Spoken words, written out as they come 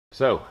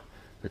So,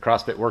 the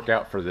CrossFit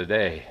workout for the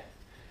day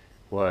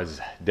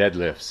was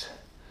deadlifts.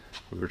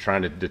 We were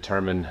trying to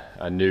determine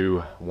a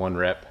new 1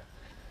 rep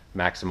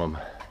maximum.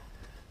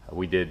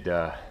 We did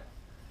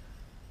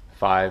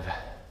five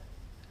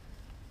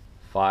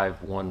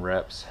 1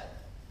 reps.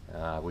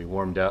 We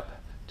warmed up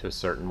to a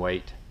certain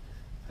weight.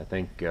 I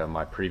think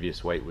my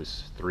previous weight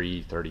was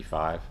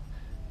 335,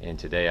 and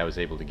today I was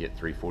able to get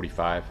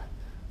 345.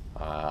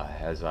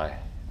 As I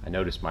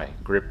noticed my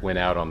grip went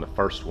out on the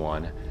first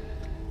one,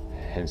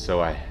 and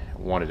so I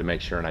wanted to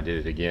make sure, and I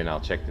did it again.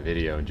 I'll check the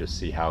video and just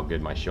see how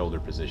good my shoulder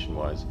position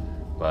was.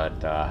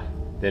 But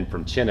then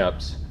from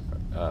chin-ups,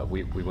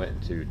 we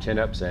went to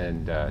chin-ups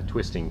and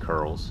twisting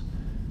curls.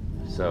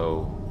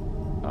 So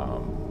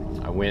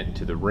I went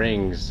to the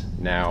rings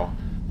now,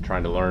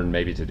 trying to learn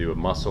maybe to do a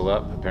muscle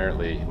up.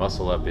 Apparently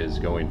muscle up is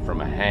going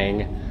from a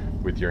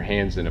hang with your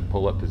hands in a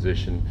pull-up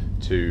position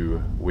to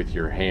with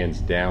your hands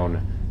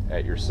down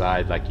at your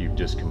side like you've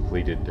just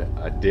completed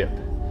a dip.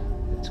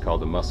 It's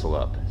called a muscle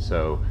up.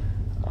 So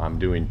I'm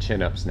doing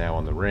chin-ups now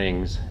on the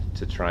rings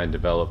to try and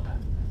develop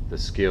the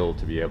skill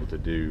to be able to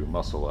do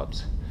muscle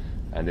ups.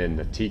 And then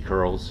the T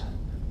curls,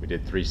 we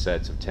did 3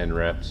 sets of 10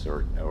 reps,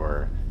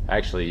 or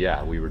actually,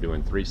 yeah, we were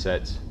doing 3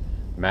 sets,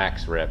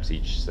 max reps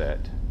each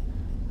set.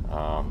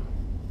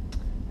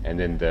 And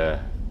then the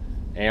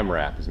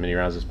AMRAP, as many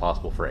rounds as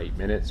possible for 8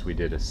 minutes. We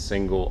did a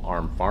single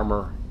arm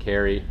farmer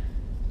carry,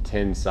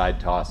 10 side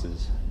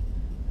tosses,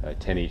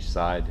 10 each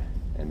side,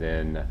 and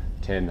then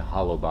 10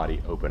 hollow body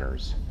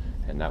openers.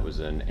 And that was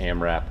an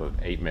AMRAP of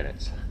 8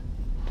 minutes.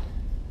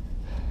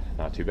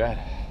 Not too bad.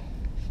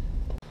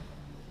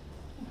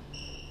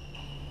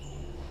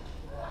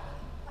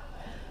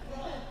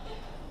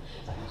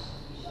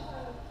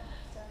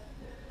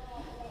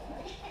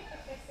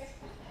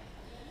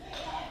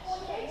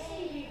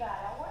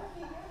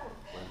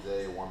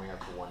 Wednesday, warming up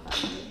to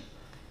 190.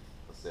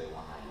 Let's say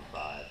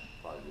 195.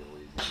 Probably be a little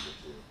easy to get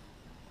to.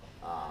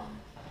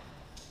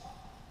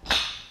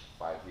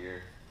 5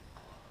 here.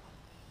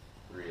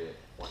 3 at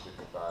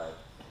 155.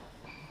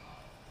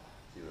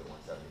 2 at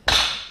 175.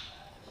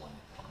 1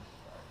 at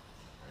 155.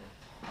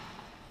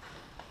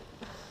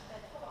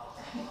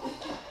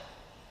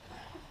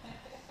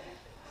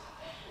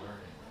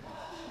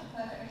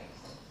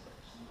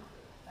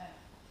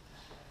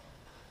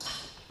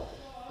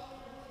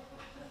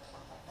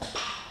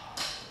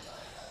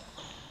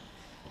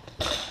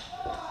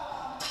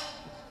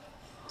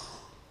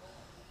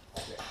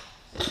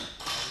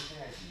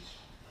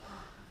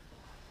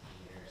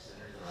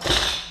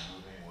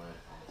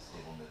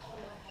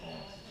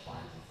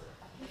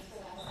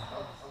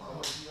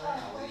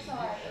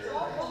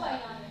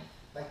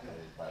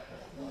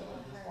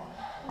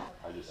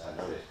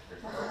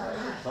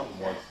 Something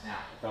was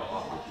fell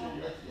off the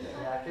video.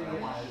 Yeah, I couldn't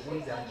get my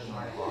knees down to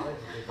my bar.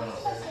 What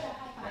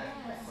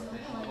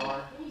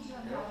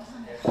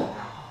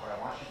I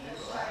want you to do is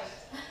relax.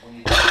 When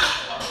you do it,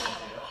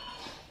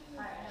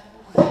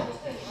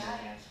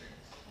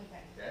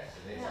 okay? So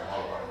they are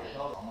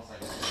almost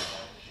like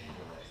shake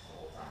your legs the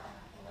whole time.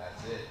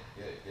 That's it.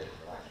 Good.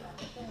 Relax your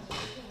arms.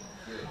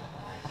 Good.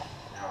 Nice.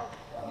 Now,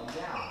 coming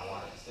down, I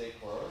want it to stay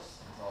close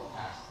until it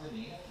passes the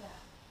knee. Keep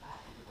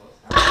it close.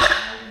 Now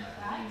you're going to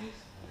the knees.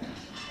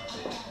 That's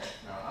it. Okay.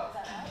 Now up.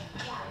 Going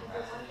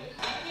past the knee.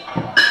 I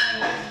want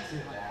you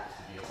to adapt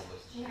to be able to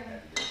lift something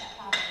heavy.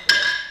 But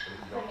if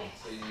you don't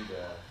continue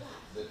to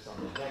lift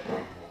something heavy,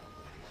 you won't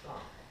continue to be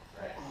strong.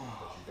 Right?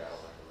 But you've got to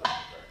learn to lift in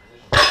the correct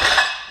position.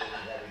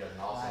 Lifting heavy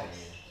doesn't also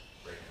mean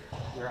breaking your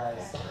shoulder.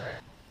 Right. Correct?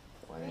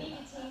 We need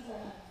to tease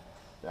them.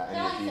 Yeah, and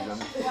Kelly you tease said them.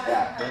 she's working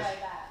Yeah, her way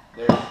back.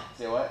 there's,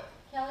 say what?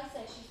 Kelly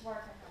said she's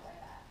working her way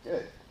back.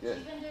 Good.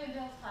 She's been doing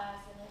Bill's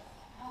class and it's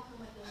helping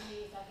with the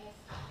knees. I guess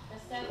the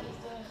stuff he's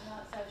doing is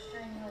not so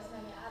strenuous.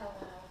 Maybe, I don't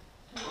know.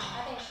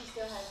 I think she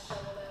still has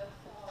trouble though.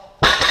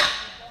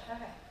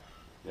 Okay.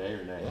 Yay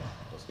or nay?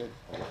 That's good.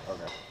 Okay.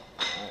 Alright.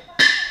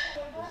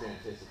 Just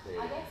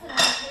anticipating. I guess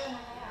it's 2.5.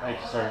 Thank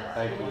you, sir.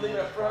 Thank you. Leave it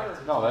up front,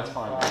 or No, that's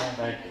fine.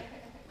 Thank you.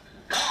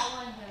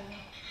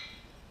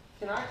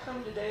 can I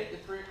come today at the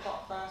 3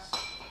 o'clock class?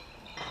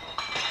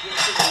 Just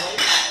to the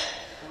late,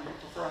 or you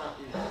prefer not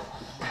to?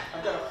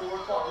 I've got a 4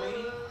 o'clock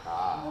meeting. 4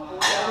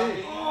 o'clock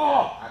meeting.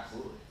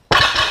 Absolutely.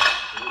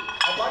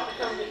 I'd like to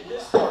come get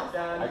this part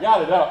done. I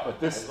got it up, but As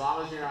this.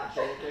 long as you're not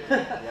cherry picking, you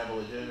have a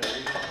legitimate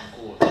reason, I'm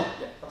cool with it.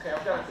 Okay,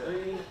 I've got a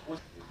meeting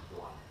with.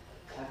 Go on.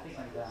 I think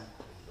I'm done.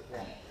 This is the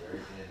very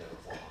end of the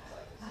 4 months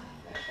like this.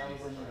 Next That was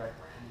week when is you our were-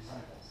 brand new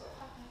cycle, so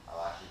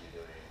I'll actually be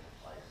doing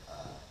like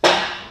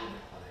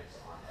movement clinics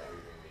on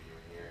everything we do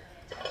in here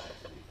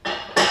next week.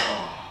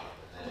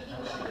 And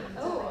then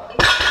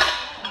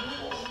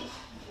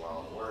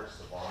while it works,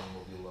 the volume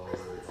will be lower,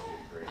 it'll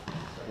be great.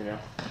 You know?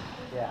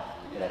 Yeah.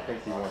 But I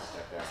think he wants.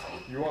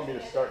 You want me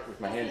to start with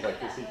my hands like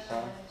this each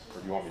time,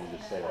 or do you want me to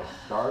just say like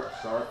start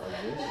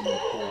like this, and then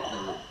pull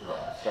through,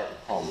 start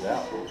with palms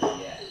out?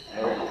 Yeah.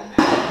 Imagine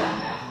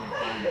you're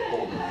trying to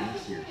pull the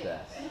knees to your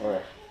chest. All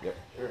right. Yep.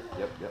 Sure.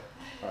 Yep.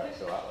 All right.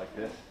 So out like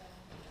this,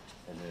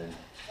 and then.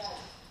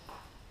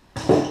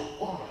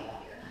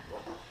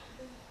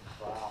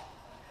 Wow.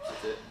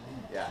 That's it.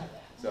 Yeah.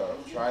 So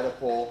try to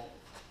pull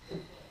to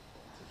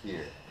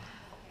here.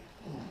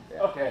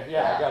 Yeah. Okay,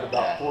 yeah, I got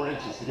about 4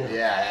 inches to go. Yeah,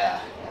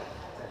 yeah.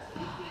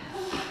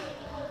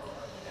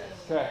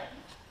 Okay.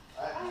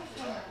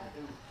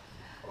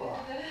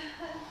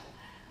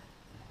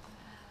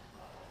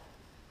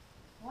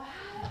 Wow,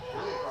 look at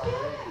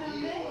her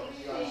doing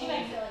it. She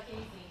makes it look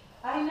easy.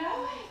 I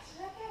know it.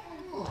 Look at her.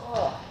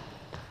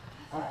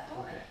 All right,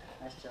 okay.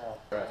 Nice job.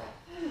 Right.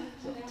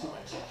 You're gonna be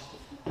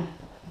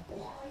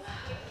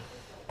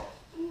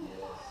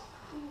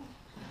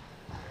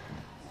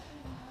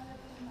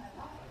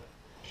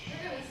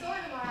sore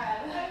tomorrow.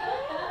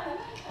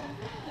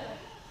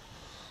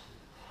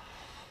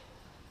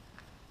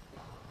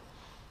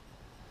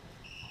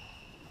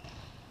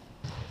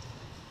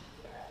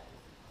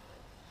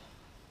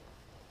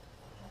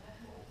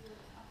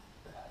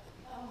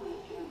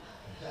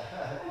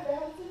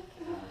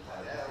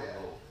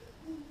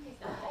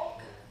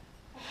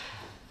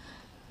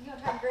 You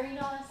gonna try green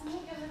on us?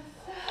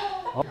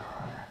 Oh.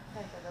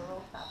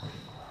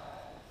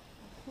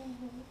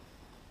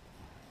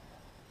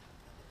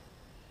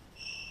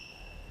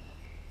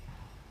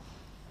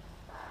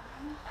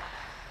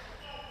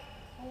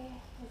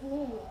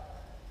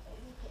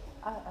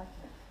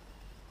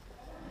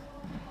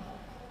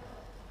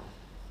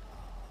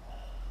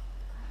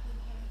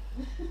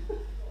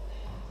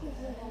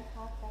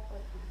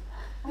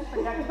 I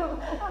forgot to.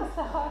 I'm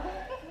sorry.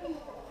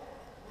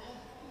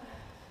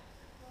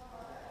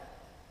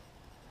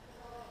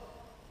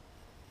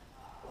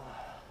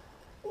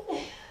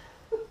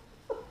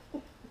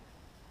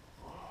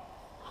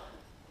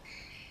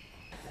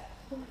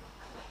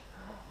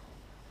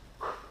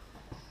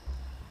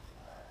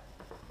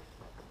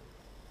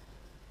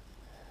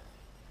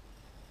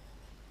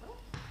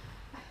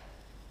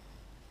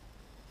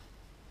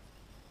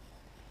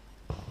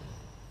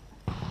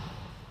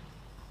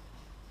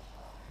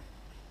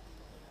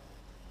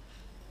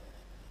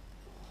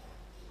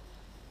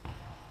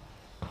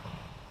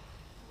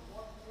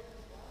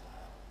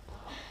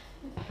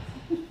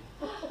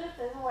 This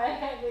is way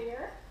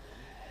heavier.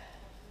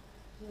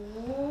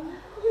 Well,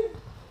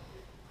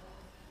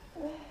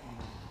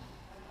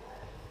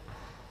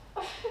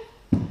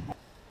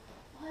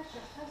 you're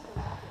supposed to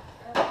walk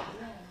it up and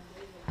in and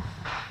do it.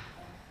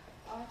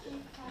 Aren't you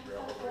supposed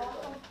to walk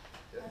them?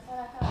 That's what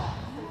I thought.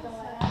 You're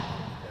going out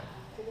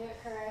to do it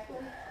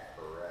correctly.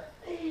 Correct.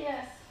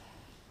 Yes.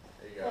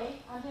 There you go. See,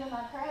 I'm doing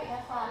my correct.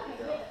 That's why I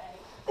couldn't get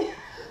it.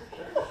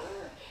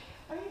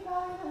 Are you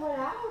calling someone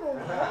out or?